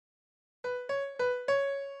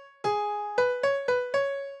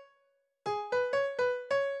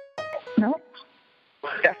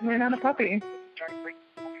Definitely not a puppy.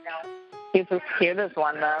 He's as cute as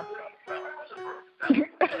one, though.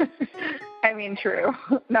 I mean, true.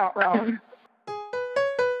 Not wrong.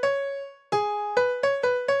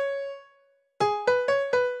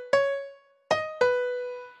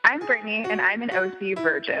 I'm Brittany, and I'm an OC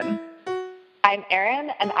virgin. I'm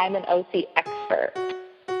Erin, and I'm an OC expert.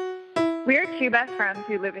 We're two best friends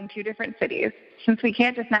who live in two different cities. Since we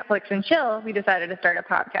can't just Netflix and chill, we decided to start a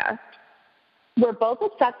podcast. We're both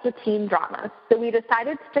obsessed with teen dramas, so we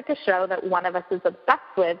decided to pick a show that one of us is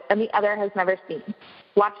obsessed with and the other has never seen.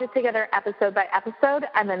 Watch it together episode by episode,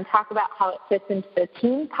 and then talk about how it fits into the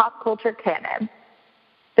teen pop culture canon.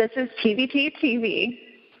 This is TBT TV.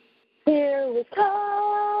 Here we come.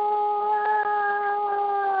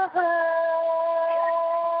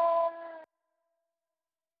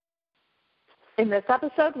 In this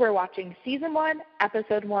episode, we're watching Season 1,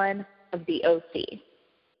 Episode 1 of The OC.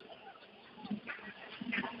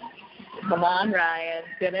 Come on, Ryan,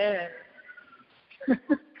 get in.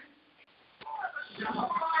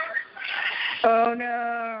 Oh,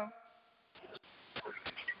 no.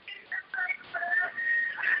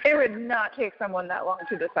 It would not take someone that long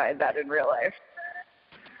to decide that in real life.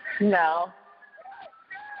 No.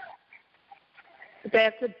 They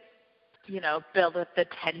have to, build up the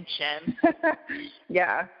tension.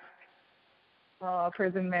 Yeah. Oh,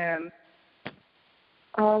 prison man.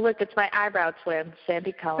 Oh, look, it's my eyebrow twin,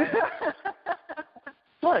 Sandy Cullen.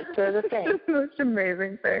 Look, they're the same. It's the most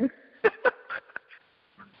amazing thing.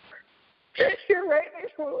 You're right, they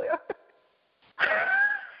totally are.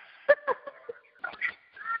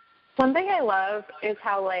 One thing I love is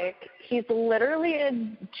how, he's literally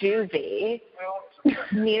in juvie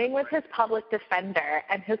meeting with his public defender,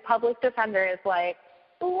 and his public defender is like,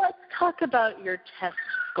 let's talk about your test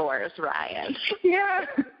scores, Ryan. Yeah.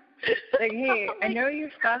 Like, hey, I know you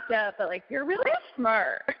fucked up, but, you're really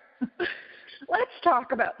smart. Let's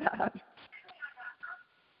talk about that.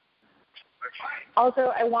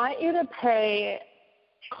 Also, I want you to pay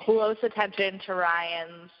close attention to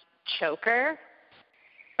Ryan's choker.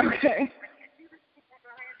 Okay.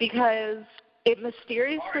 Because it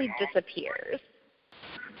mysteriously disappears.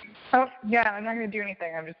 Oh, yeah, I'm not going to do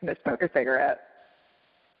anything. I'm just going to smoke a cigarette.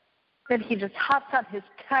 Then he just hops on his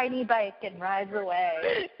tiny bike and rides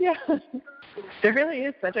away. Yeah. It really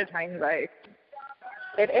is such a tiny bike.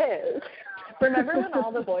 It is. Remember when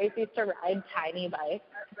all the boys used to ride tiny bikes?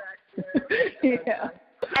 Yeah.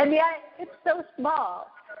 And yet, it's so small.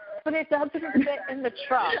 But it doesn't fit in the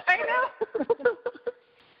trunk. I know.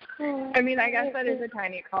 I mean, I guess that is a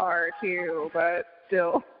tiny car, too, but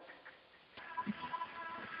still.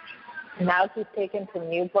 Now he's taken to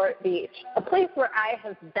Newport Beach, a place where I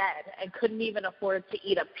have been and couldn't even afford to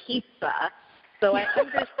eat a pizza, so I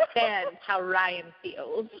understand how Ryan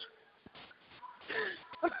feels.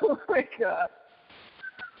 Oh, my God.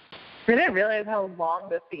 I didn't realize how long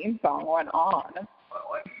the theme song went on.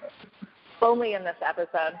 Only in this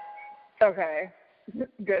episode. Okay.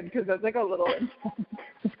 Good, because that's a little intense.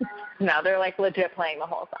 No, they're legit playing the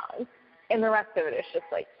whole song. And the rest of it is just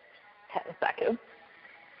 10 seconds.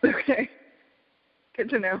 Okay. Good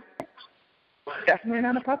to know. Definitely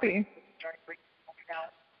not a puppy.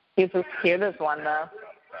 He's as cute as one, though.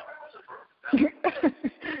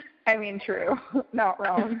 I mean, true. Not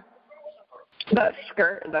wrong. That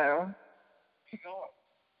skirt, though.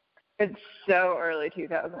 It's so early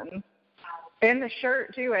 2000s. And the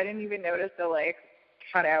shirt, too. I didn't even notice the,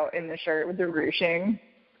 cutout in the shirt with the ruching.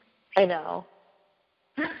 I know.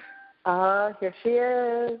 Oh, here she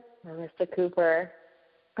is. Marissa Cooper.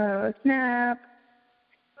 Oh, snap.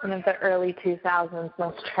 One of the early 2000s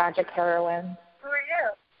most tragic heroines. Who are you?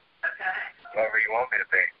 Whoever you want me to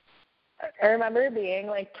be. I remember being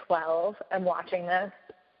 12 and watching this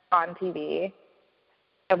on TV.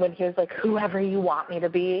 And when he was like, whoever you want me to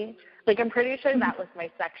be. I'm pretty sure that was my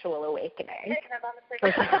sexual awakening.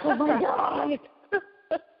 Oh, my God.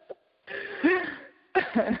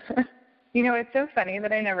 It's so funny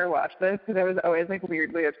that I never watched this because I was always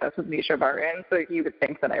weirdly obsessed with Misha Barton, so you would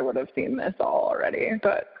think that I would have seen this all already,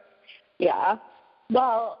 but yeah.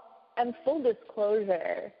 Well, and full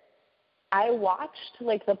disclosure, I watched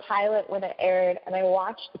the pilot when it aired, and I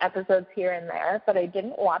watched episodes here and there, but I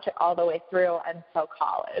didn't watch it all the way through until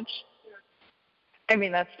college. I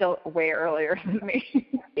mean, that's still way earlier than me.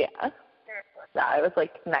 Yeah. No, I was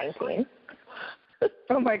 19.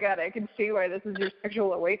 Oh my God, I can see why this is your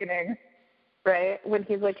sexual awakening. Right? When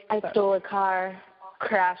he's like, I stole a car,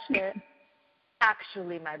 crashed it.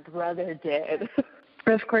 Actually, my brother did.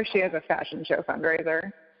 Of course, she has a fashion show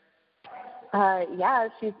fundraiser. Yeah,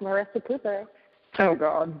 she's Marissa Cooper. Oh,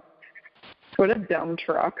 God. What a dumb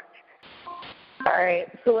truck. All right,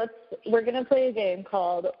 so we're going to play a game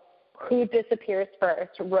called Who Disappears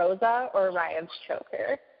First, Rosa or Ryan's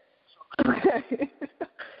Choker? Okay.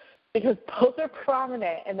 Because both are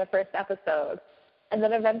prominent in the first episode, and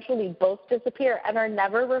then eventually both disappear and are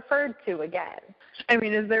never referred to again. I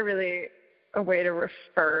mean, is there really a way to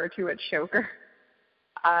refer to a choker?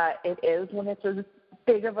 It is when it's as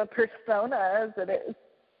big of a persona as it is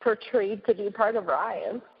portrayed to be part of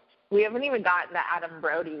Ryan. We haven't even gotten to Adam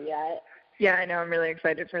Brody yet. Yeah, I know. I'm really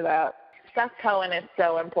excited for that. Seth Cohen is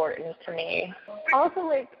so important to me. Also,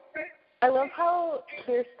 like, I love how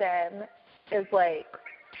Kirsten is like,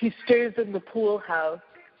 he stays in the pool house.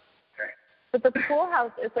 But the pool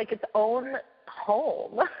house is like its own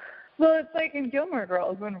home. Well, it's like in Gilmore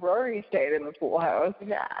Girls when Rory stayed in the pool house.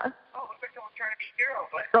 Yeah. Oh, looks like someone's trying to be hero,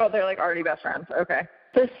 but Oh, they're like already best friends. Okay.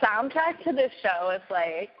 The soundtrack to this show is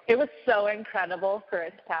like, it was so incredible for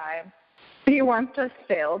its time. He wants to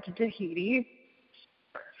sail to Tahiti.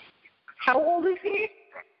 How old is he?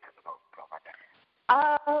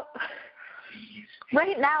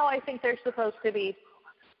 Right now I think they're supposed to be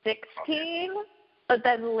 16, but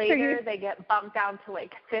then later they get bumped down to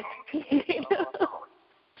like 15.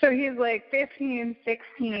 So he's like 15,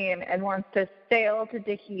 16, and wants to sail to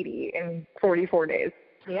Tahiti in 44 days.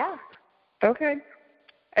 Yeah. Okay.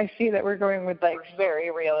 I see that we're going with like very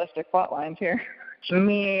realistic plot lines here.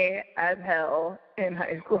 Me as hell in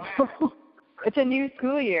high school. It's a new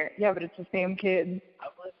school year. Yeah, but it's the same kids.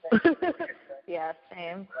 Yeah,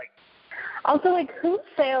 same. Also, like, who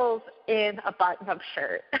sails in a button-up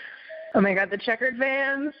shirt? Oh my God, the checkered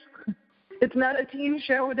vans. It's not a teen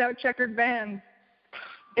show without checkered vans.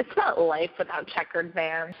 It's not life without checkered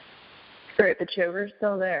vans. Great, the choker's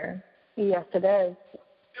still there. Yes, it is.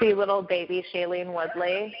 See little baby Shailene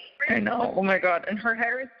Woodley. I know. Oh my God, and her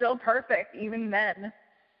hair is still perfect even then.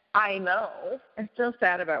 I know. I'm still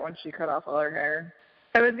sad about when she cut off all her hair.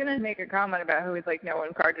 I was going to make a comment about how he's like no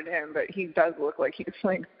one carded him, but he does look like he's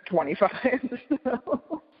like 25.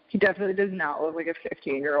 So he definitely does not look like a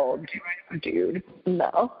 15-year-old dude.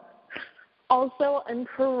 No. Also, I'm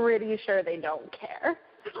pretty sure they don't care.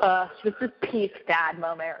 This is peak dad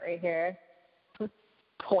moment right here.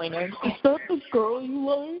 Pointing. Is that the girl you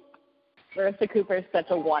like? Marissa Cooper's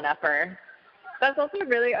such a one-upper. That's also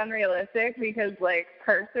really unrealistic because, like,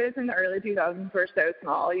 purses in the early 2000s were so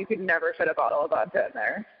small, you could never fit a bottle of vodka in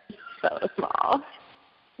there. So small.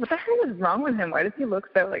 What the hell is wrong with him? Why does he look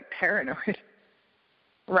so, like, paranoid?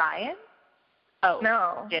 Ryan? Oh.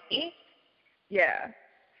 No. Jimmy? Yeah.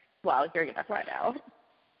 Well, you're going to find out.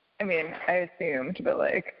 I mean, I assumed, but,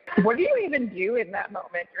 like, what do you even do in that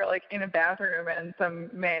moment? You're, like, in a bathroom and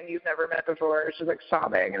some man you've never met before is just, like,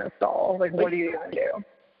 sobbing in a stall. Like, what do you even do?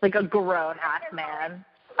 Like a grown-ass man.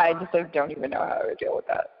 I just, like, don't even know how to deal with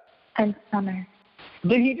that. And Summer.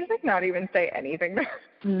 Did he just, like, not even say anything?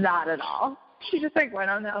 Not at all. She just, like,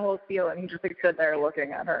 went on that whole spiel, and he just, like, stood there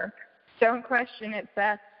looking at her. Don't question it,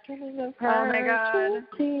 Seth. Oh, my God.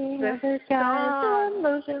 This song.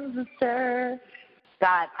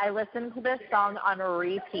 God, I listened to this song on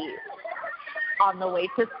repeat on the way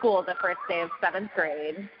to school the first day of 7th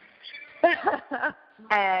grade.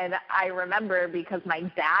 And I remember because my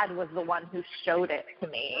dad was the one who showed it to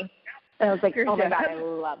me. And I was like, oh, my God, I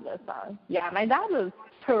love this song. Yeah, my dad was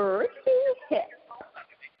pretty hip.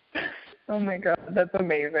 Oh, my God, that's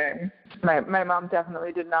amazing. My mom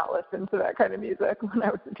definitely did not listen to that kind of music when I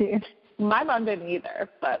was a teen. My mom didn't either,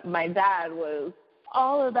 but my dad was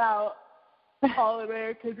all about All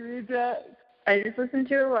American Rejects. I just listened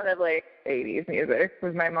to a lot of, like, 80s music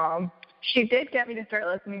with my mom. She did get me to start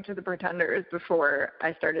listening to the Pretenders before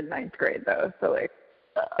I started 9th grade, though. So, like,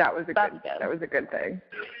 that was a good thing.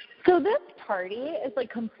 So this party is,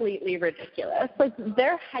 like, completely ridiculous. Like,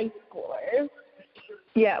 they're high schoolers.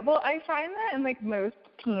 Yeah, well, I find that in, like, most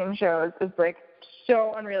teen shows is, like,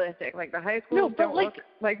 so unrealistic. Like, the high schools don't look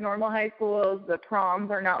like normal high schools. The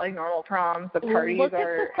proms are not like normal proms. The parties Look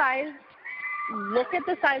at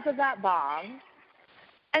the size of that bomb.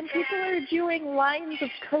 And people are doing lines of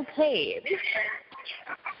cocaine.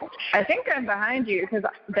 I think I'm behind you because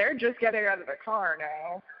they're just getting out of the car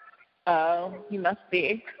now. Oh, you must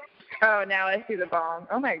be. Oh, now I see the bomb.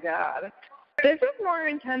 Oh, my God. This is more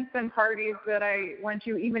intense than parties that I went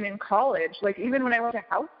to even in college, like even when I went to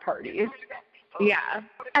house parties. Yeah.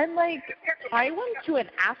 And, like, I went to an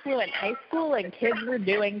affluent high school and kids were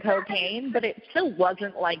doing cocaine, but it still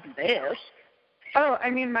wasn't like this. Oh, I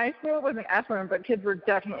mean, my school wasn't affluent, but kids were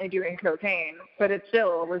definitely doing cocaine, but it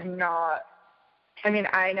still was not, I mean,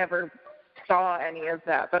 I never saw any of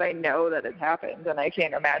that, but I know that it happened, and I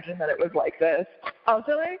can't imagine that it was like this.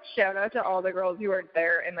 Also, like, shout out to all the girls who are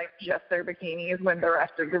there in, like, just their bikinis when the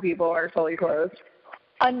rest of the people are fully clothed.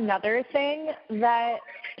 Another thing that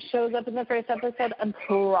shows up in the first episode and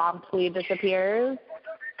promptly disappears,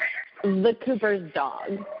 the Cooper's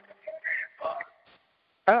dog.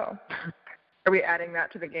 Oh. Are we adding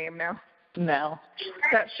that to the game now? No.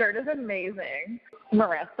 That shirt is amazing.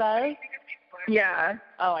 Marissa's? Yeah.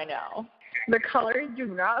 Oh, I know. The colors do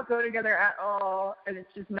not go together at all, and it's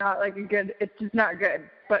just not, like, it's just not good.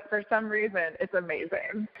 But for some reason, it's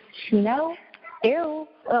amazing. Chino? Ew.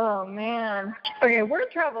 Oh, man. Okay, word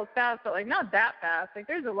travels fast, but, like, not that fast. Like,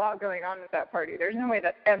 there's a lot going on at that party. There's no way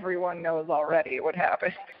that everyone knows already what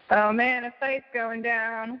happened. Oh, man, a fight's going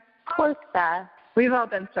down. Of course, Seth. We've all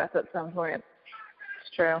been stressed at some point.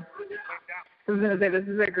 It's true. I was going to say, this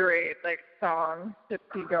is a great, like, song to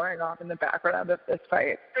be going on in the background of this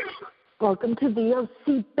fight. Welcome to the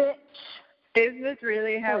OC, bitch. Is this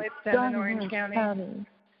really how it's done in Orange County?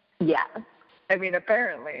 Yeah. I mean,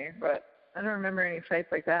 apparently, but I don't remember any fights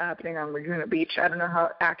like that happening on Laguna Beach. I don't know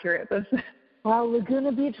how accurate this is. Well,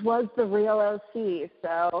 Laguna Beach was the real OC,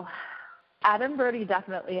 so Adam Brody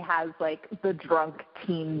definitely has, like, the drunk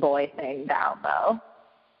teen boy thing down, though.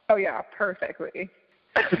 Oh, yeah, perfectly.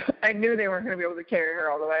 I knew they weren't going to be able to carry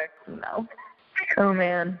her all the way. No. Oh,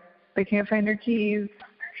 man. They can't find her keys.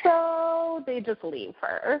 So they just leave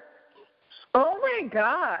her. Oh, my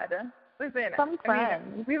God. Listen, Some friends.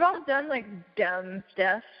 I mean, we've all done, like, dumb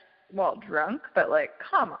stuff while drunk, but, like,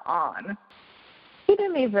 come on. He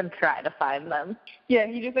didn't even try to find them. Yeah,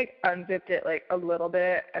 he just, like, unzipped it, like, a little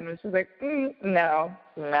bit and was just like, no.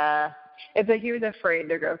 Nah. It's like he was afraid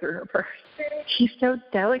to go through her purse. He's so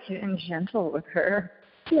delicate and gentle with her.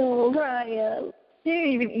 No, Ryan. He didn't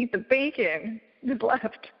even eat the bacon. He just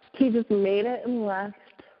left. He just made it and left.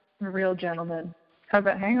 A real gentleman. How's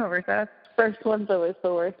that hangover, Seth? First one's always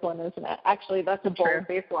the worst one, isn't it? Actually, that's a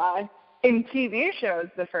bold-faced lie. In TV shows,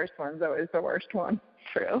 the first one's always the worst one.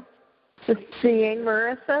 True. Just seeing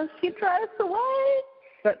Marissa, she drives away.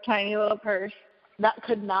 That tiny little purse. That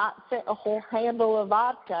could not fit a whole handle of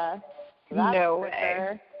vodka. That's no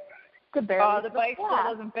way. Could barely Oh, the bike still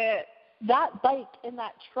doesn't fit. That bike in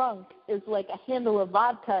that trunk is like a handle of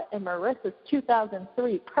vodka in Marissa's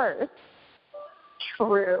 2003 purse.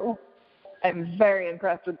 True. I'm very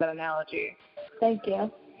impressed with that analogy. Thank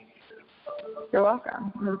you. You're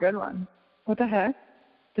welcome. It was a good one. What the heck?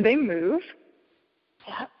 Did they move?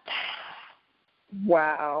 Yep.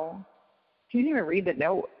 Wow. He didn't even read the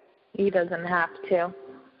note. He doesn't have to.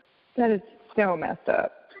 That is so messed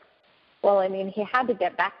up. Well, I mean, he had to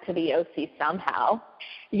get back to the OC somehow.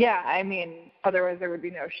 Yeah, I mean, otherwise there would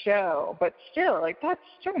be no show. But still, like, that's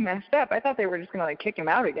so messed up. I thought they were just going to, like, kick him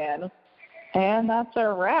out again. And that's a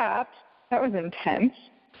wrap. That was intense.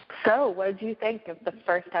 So, what did you think of the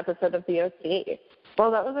first episode of the OC?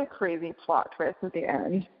 Well, that was a crazy plot twist at the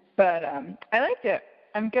end. But I liked it.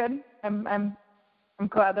 I'm good. I'm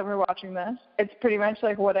glad that we're watching this. It's pretty much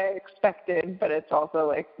like what I expected, but it's also,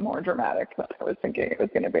 like, more dramatic than I was thinking it was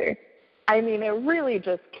going to be. I mean, it really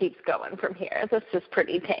just keeps going from here. This is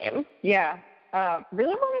pretty tame. Yeah.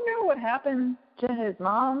 Really want to know what happened to his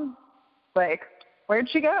mom. Like, where'd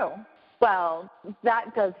she go? Well,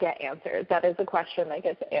 that does get answered. That is a question that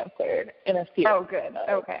gets answered in a few. Oh, good.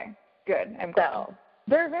 Okay. Good. I'm glad. So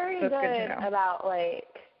they're very good about, like,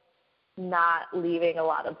 not leaving a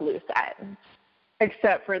lot of loose ends.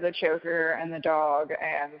 Except for the choker and the dog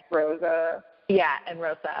and Rosa. Yeah, and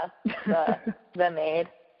Rosa, the maid.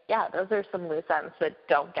 Yeah, those are some loose ends that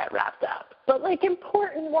don't get wrapped up. But, like,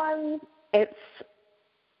 important ones, it's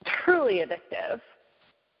truly addictive.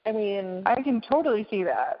 I mean, I can totally see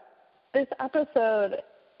that. This episode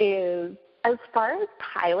is, as far as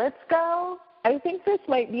pilots go, I think this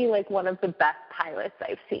might be, like, one of the best pilots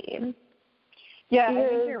I've seen. Yeah, I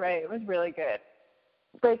think you're right. It was really good.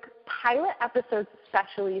 Like, pilot episodes,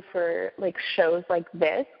 especially for, like, shows like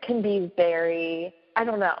this, can be very, I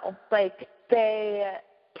don't know, like, they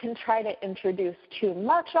can try to introduce too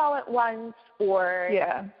much all at once, or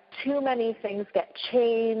too many things get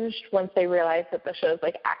changed once they realize that the show's,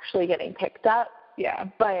 like, actually getting picked up. Yeah.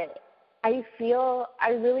 But I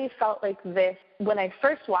really felt like this when I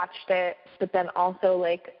first watched it, but then also,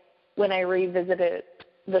 like, when I revisited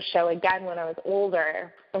the show again when I was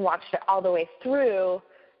older and watched it all the way through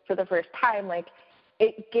for the first time, like,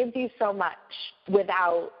 it gives you so much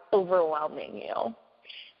without overwhelming you.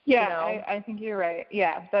 Yeah, you know? I think you're right.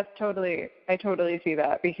 Yeah, I totally see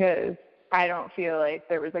that, because I don't feel like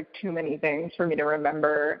there was, like, too many things for me to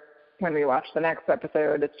remember when we watched the next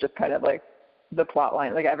episode. It's just kind of like the plot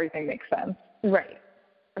line, like, everything makes sense. Right.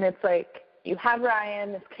 And it's like, you have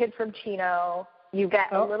Ryan, this kid from Chino. You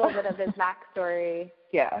get a little bit of his backstory.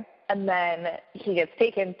 Yeah. And then he gets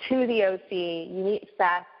taken to the OC. You meet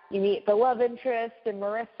Seth. You meet the love interest and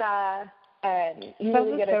Marissa. And you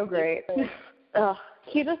really get so great.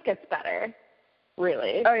 He just gets better,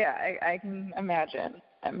 really. Oh, yeah, I can imagine.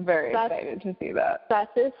 I'm very excited to see that. Seth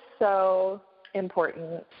is so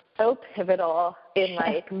important, so pivotal in,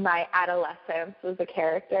 like, my adolescence as a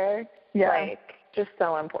character. Yeah. Like, just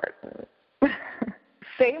so important.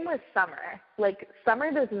 Same with Summer. Like,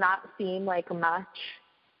 Summer does not seem like much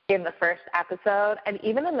in the first episode, and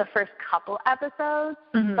even in the first couple episodes,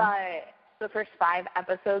 but the first 5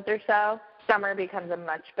 episodes or so, Summer becomes a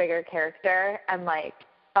much bigger character, and, like,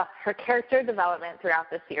 her character development throughout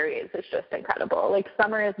the series is just incredible. Like,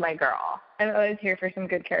 Summer is my girl. I'm always here for some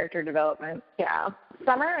good character development. Yeah.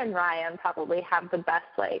 Summer and Ryan probably have the best,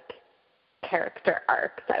 like, character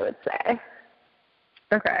arcs, I would say.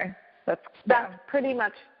 Okay. That pretty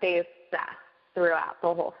much stays Seth throughout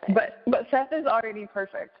the whole thing. But Seth is already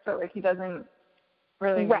perfect, so, like, he doesn't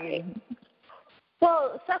really need...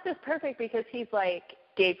 Well, Seth is perfect because he's, like,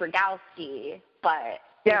 Dave Rogowski, but...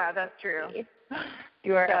 Yeah, that's true.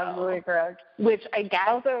 You are absolutely correct. Which I guess...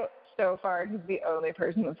 Also, so far, he's the only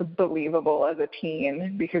person that's believable as a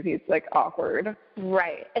teen because he's, like, awkward.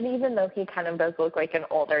 Right. And even though he kind of does look like an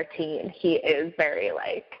older teen, he is very,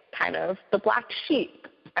 like, kind of the black sheep.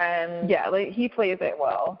 And yeah, like, he plays it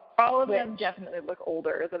well. All of them definitely look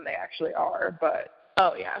older than they actually are, but...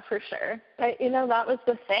 Oh, yeah, for sure. But, you know, that was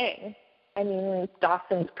the thing. I mean,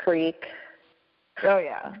 Dawson's Creek. Oh,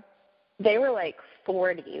 yeah. They were, like,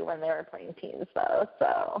 40 when they were playing teens, though,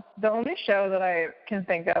 so. The only show that I can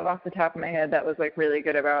think of off the top of my head that was, like, really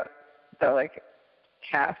good about the, like,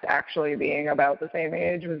 cast actually being about the same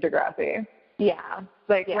age was Degrassi. Yeah.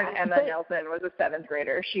 Like, when Emma Nelson was a 7th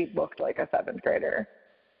grader, she looked like a 7th grader.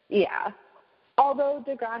 Yeah. Although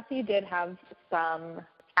Degrassi did have some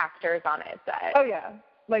actors on it that... Oh, yeah.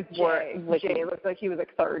 Like Jay. Jay looked like he was,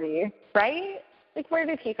 like, 30. Right? Like, where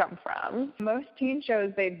did he come from? Most teen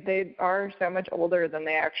shows, they are so much older than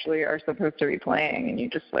they actually are supposed to be playing, and you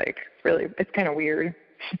just, like, really, it's kind of weird.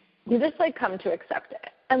 You just, like, come to accept it.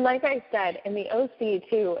 And like I said, in the OC,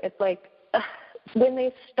 too, it's like, when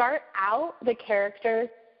they start out, the characters,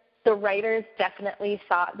 the writers definitely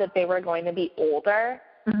thought that they were going to be older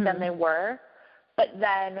than they were. But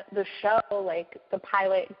then the show, like, the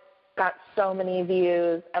pilot got so many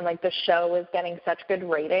views, and, like, the show was getting such good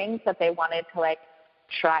ratings that they wanted to, like,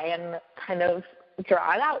 try and kind of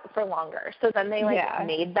draw it out for longer. So then they, like,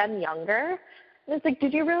 made them younger. And it's like,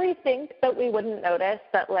 did you really think that we wouldn't notice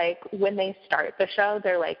that, like, when they start the show,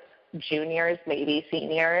 they're, like, juniors, maybe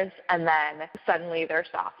seniors, and then suddenly they're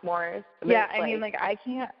sophomores? Yeah, I mean, like,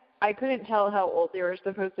 I couldn't tell how old they were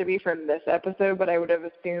supposed to be from this episode, but I would have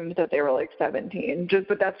assumed that they were, like, 17.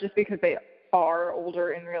 But that's just because they are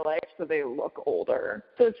older in real life, so they look older.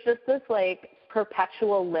 So it's just this, like,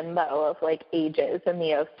 perpetual limbo of, like, ages in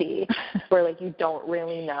the OC where, like, you don't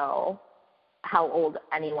really know how old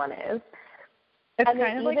anyone is. It's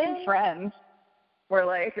kind of like in Friends, where,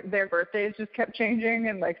 like, their birthdays just kept changing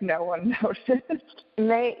and, like, no one noticed.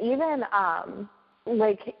 They even,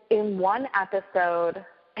 like, in one episode,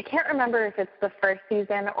 I can't remember if it's the first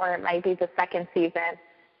season or it might be the second season,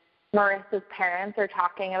 Marissa's parents are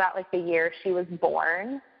talking about, like, the year she was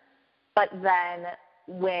born, but then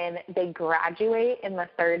when they graduate in the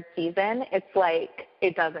 3rd season, it's like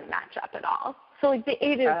it doesn't match up at all. So, like, the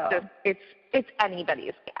age is just, it's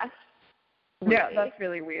anybody's guess. Really. Yeah, that's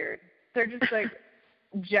really weird. They're just, like,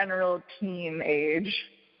 general teen age.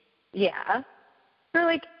 Yeah. They're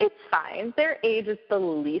like, it's fine. Their age is the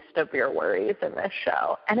least of your worries in this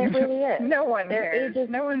show. And it really is. No one cares.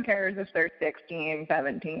 No one cares if they're 16,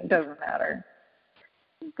 17. Doesn't matter.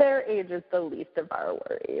 Their age is the least of our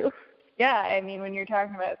worries. Yeah, I mean, when you're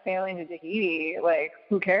talking about sailing to Tahiti, like,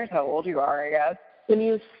 who cares how old you are, I guess? When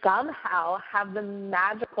you somehow have the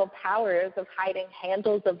magical powers of hiding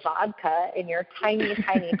handles of vodka in your tiny,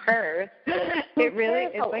 tiny purse, it really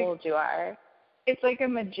is how like, old you are. It's like a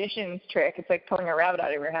magician's trick. It's like pulling a rabbit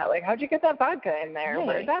out of your hat. Like, how'd you get that vodka in there? Right.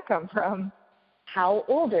 Where did that come from? How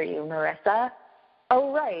old are you, Marissa?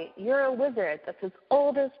 Oh, right. You're a wizard that's as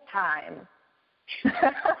old as time.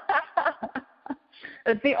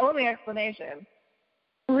 That's the only explanation.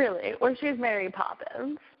 Really? Or she's Mary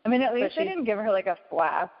Poppins. I mean, at least they didn't give her, like, a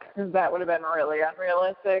flask, because that would have been really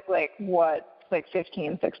unrealistic. Like, what, like,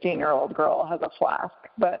 15, 16-year-old girl has a flask?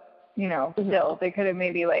 But, you know, still, they could have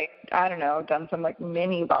maybe, like, I don't know, done some, like,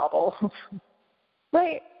 mini bottles.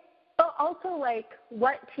 Right. But also, like,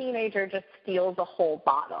 what teenager just steals a whole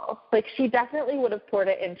bottle? Like, she definitely would have poured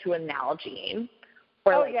it into a Nalgene.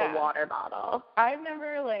 Or, Oh, like, yeah. a water bottle. I've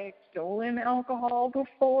never, like, stolen alcohol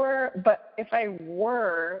before, but if I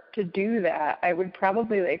were to do that, I would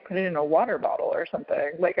probably, like, put it in a water bottle or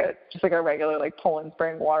something, like just like a regular, like, Poland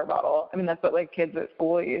Spring water bottle. I mean, that's what, like, kids at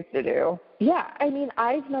school used to do. Yeah, I mean,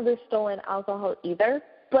 I've never stolen alcohol either,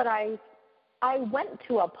 but I went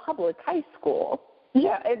to a public high school.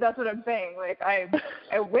 Yeah, that's what I'm saying. Like, I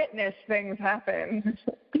witnessed things happen.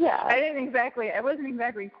 Yeah. I wasn't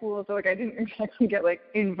exactly cool, so, like, I didn't exactly get, like,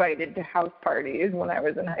 invited to house parties when I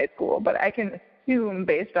was in high school, but I can assume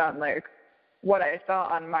based on, like, what I saw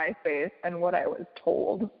on MySpace and what I was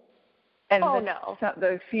told. And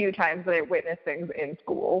the few times that I witnessed things in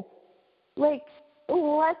school. Like,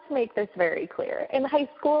 let's make this very clear. In high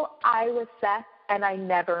school, I was Seth, and I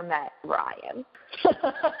never met Ryan.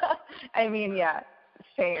 I mean, yeah,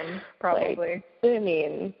 same, probably. Like, I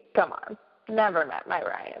mean, come on. Never met my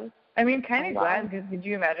Ryan. I mean, kind of glad, because could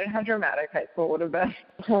you imagine how dramatic high school would have been?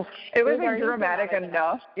 It was like dramatic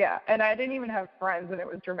enough. Yeah, and I didn't even have friends, and it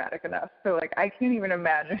was dramatic enough. So, like, I can't even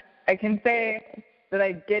imagine. I can say that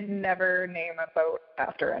I did never name a boat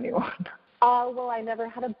after anyone. Well, I never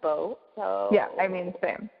had a boat, so... Yeah, I mean,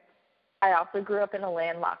 same. I also grew up in a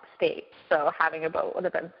landlocked state, so having a boat would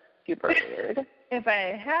have been super weird. If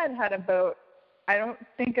I had a boat, I don't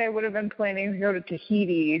think I would have been planning to go to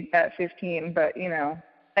Tahiti at 15, but, you know,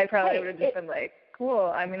 I probably would have just been like,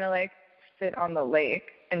 cool, I'm going to, like, sit on the lake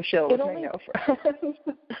and chill with my no friends.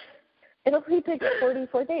 It'll only take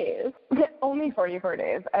 44 days. Only 44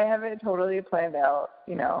 days. I have it totally planned out,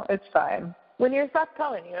 you know, it's fine. When you're South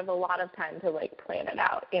Cullen, you have a lot of time to, like, plan it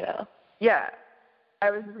out, you know? Yeah.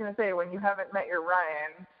 I was just going to say, when you haven't met your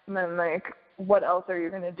Ryan, then, like, what else are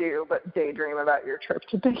you going to do but daydream about your trip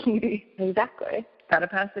to Tahiti? Exactly. Gotta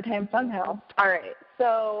pass the time somehow. All right.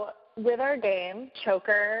 So with our game,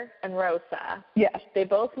 Choker and Rosa. Yes. They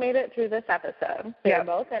both made it through this episode. They're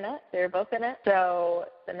both in it. So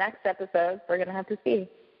the next episode, we're going to have to see.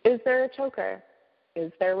 Is there a choker?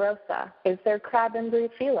 Is there Rosa? Is there crab and brie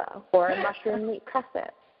phyllo? Or a mushroom meat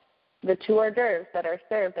crescent? The two hors d'oeuvres that are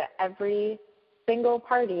served at every single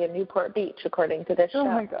party in Newport Beach, according to this show. Oh,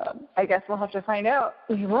 my God. I guess we'll have to find out.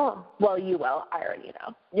 We will. Well, you will. I already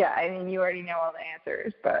know. Yeah, I mean, you already know all the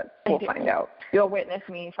answers, but we'll find out. You'll witness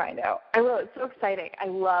me find out. I will. It's so exciting. I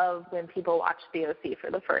love when people watch The OC for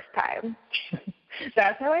the first time.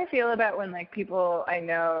 That's how I feel about when, like, people I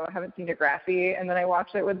know haven't seen Degrassi, and then I watch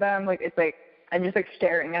it with them. Like, it's like I'm just, like,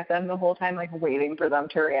 staring at them the whole time, like, waiting for them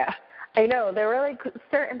to react. I know. There were, like,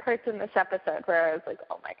 certain parts in this episode where I was like,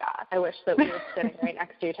 oh, my God, I wish that we were sitting right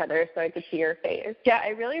next to each other so I could see your face. Yeah, I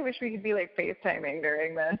really wish we could be, like, FaceTiming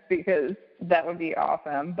during this, because that would be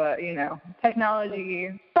awesome. But, you know, technology.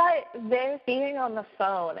 But this being on the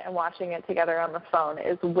phone and watching it together on the phone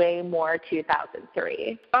is way more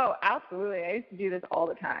 2003. Oh, absolutely. I used to do this all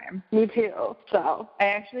the time. Me too. So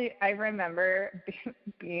I remember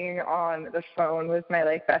being on the phone with my,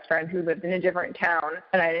 like, best friend who lived in a different town,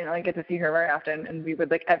 and I didn't, like, get to see her very often. And we would,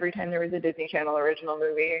 like, every time there was a Disney Channel original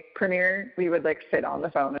movie premiere, we would, like, sit on the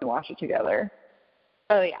phone and watch it together.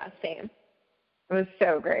 Oh, yeah, same. It was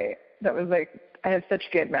so great. That was, like, I have such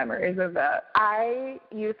good memories of that. I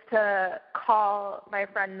used to call my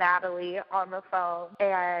friend Natalie on the phone,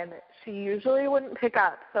 and she usually wouldn't pick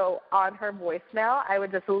up. So on her voicemail, I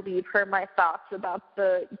would just leave her my thoughts about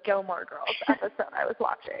the Gilmore Girls episode I was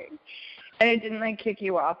watching. And it didn't, like, kick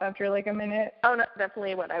you off after, like, a minute? Oh, no,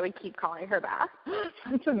 definitely when I would keep calling her back.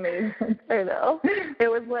 That's amazing. I know. It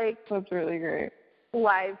was, like... That's really great.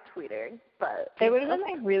 Live tweeting, but... It would have been,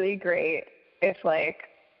 like, really great if, like,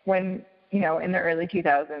 when... you know, in the early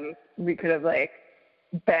 2000s, we could have, like,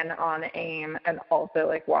 been on AIM and also,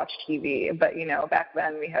 like, watched TV. But, you know, back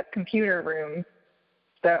then we had computer rooms,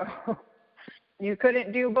 so you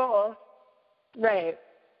couldn't do both. Right.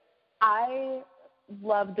 I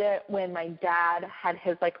loved it when my dad had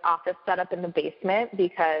his, like, office set up in the basement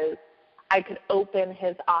because I could open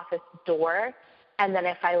his office door, and then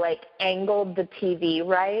if I, like, angled the TV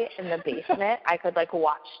right in the basement, I could, like,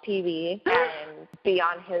 watch TV and be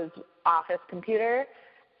on his office computer.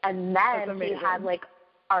 And then he had, like,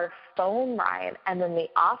 our phone line and then the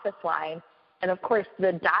office line. And, of course,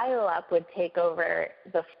 the dial-up would take over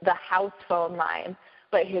the house phone line.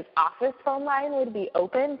 But his office phone line would be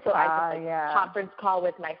open, so I could, like, conference call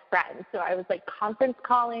with my friends. So I was, like, conference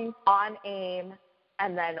calling on AIM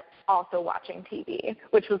and then also watching TV,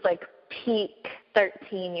 which was, like, peak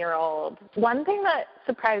 13-year-old. One thing that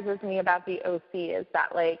surprises me about the OC is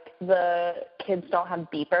that, like, the kids don't have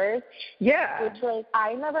beepers. Yeah. Which, like,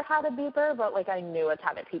 I never had a beeper, but, like, I knew a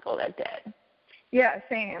ton of people that did. Yeah,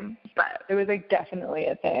 same. But It was like definitely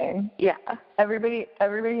a thing. yeah. Everybody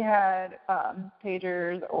had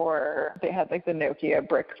pagers, or they had like the Nokia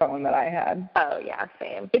brick phone that I had. Oh yeah,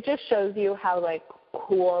 same. It just shows you how like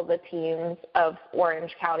cool the teens of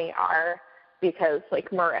Orange County are, because like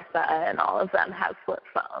Marissa and all of them have flip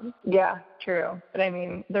phones. Yeah, true. But I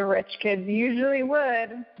mean, the rich kids usually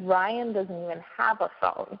would. Ryan doesn't even have a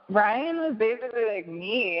phone. Ryan was basically like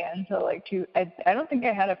me until like I don't think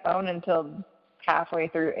I had a phone until halfway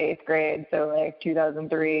through 8th grade, so like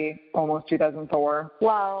 2003, almost 2004.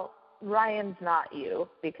 Well, Ryan's not you,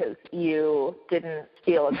 because you didn't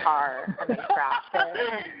steal a car and then crashed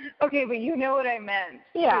it. Okay, but you know what I meant.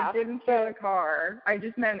 Yeah. I didn't steal a car. I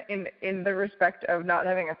just meant in the respect of not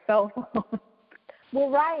having a cell phone. Well,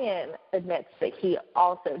 Ryan admits that he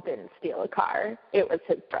also didn't steal a car. It was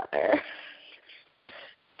his brother.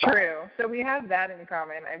 True. So we have that in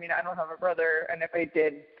common. I mean, I don't have a brother, and if I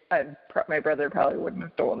did, my brother probably wouldn't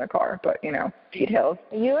have stolen a car, but, you know, details.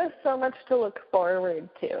 You have so much to look forward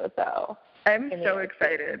to, though. I'm so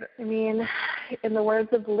excited. I mean, in the words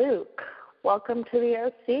of Luke, welcome to the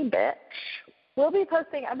OC, bitch. We'll be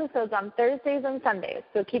posting episodes on Thursdays and Sundays,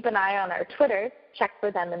 so keep an eye on our Twitter. Check for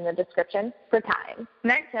them in the description for time.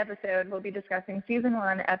 Next episode, we'll be discussing Season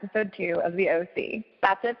 1, Episode 2 of The OC.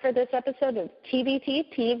 That's it for this episode of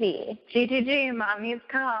TBT TV. GTG, Mom Needs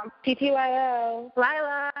Comp. TTYO.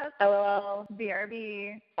 Lila. LOL.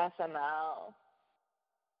 BRB. SML.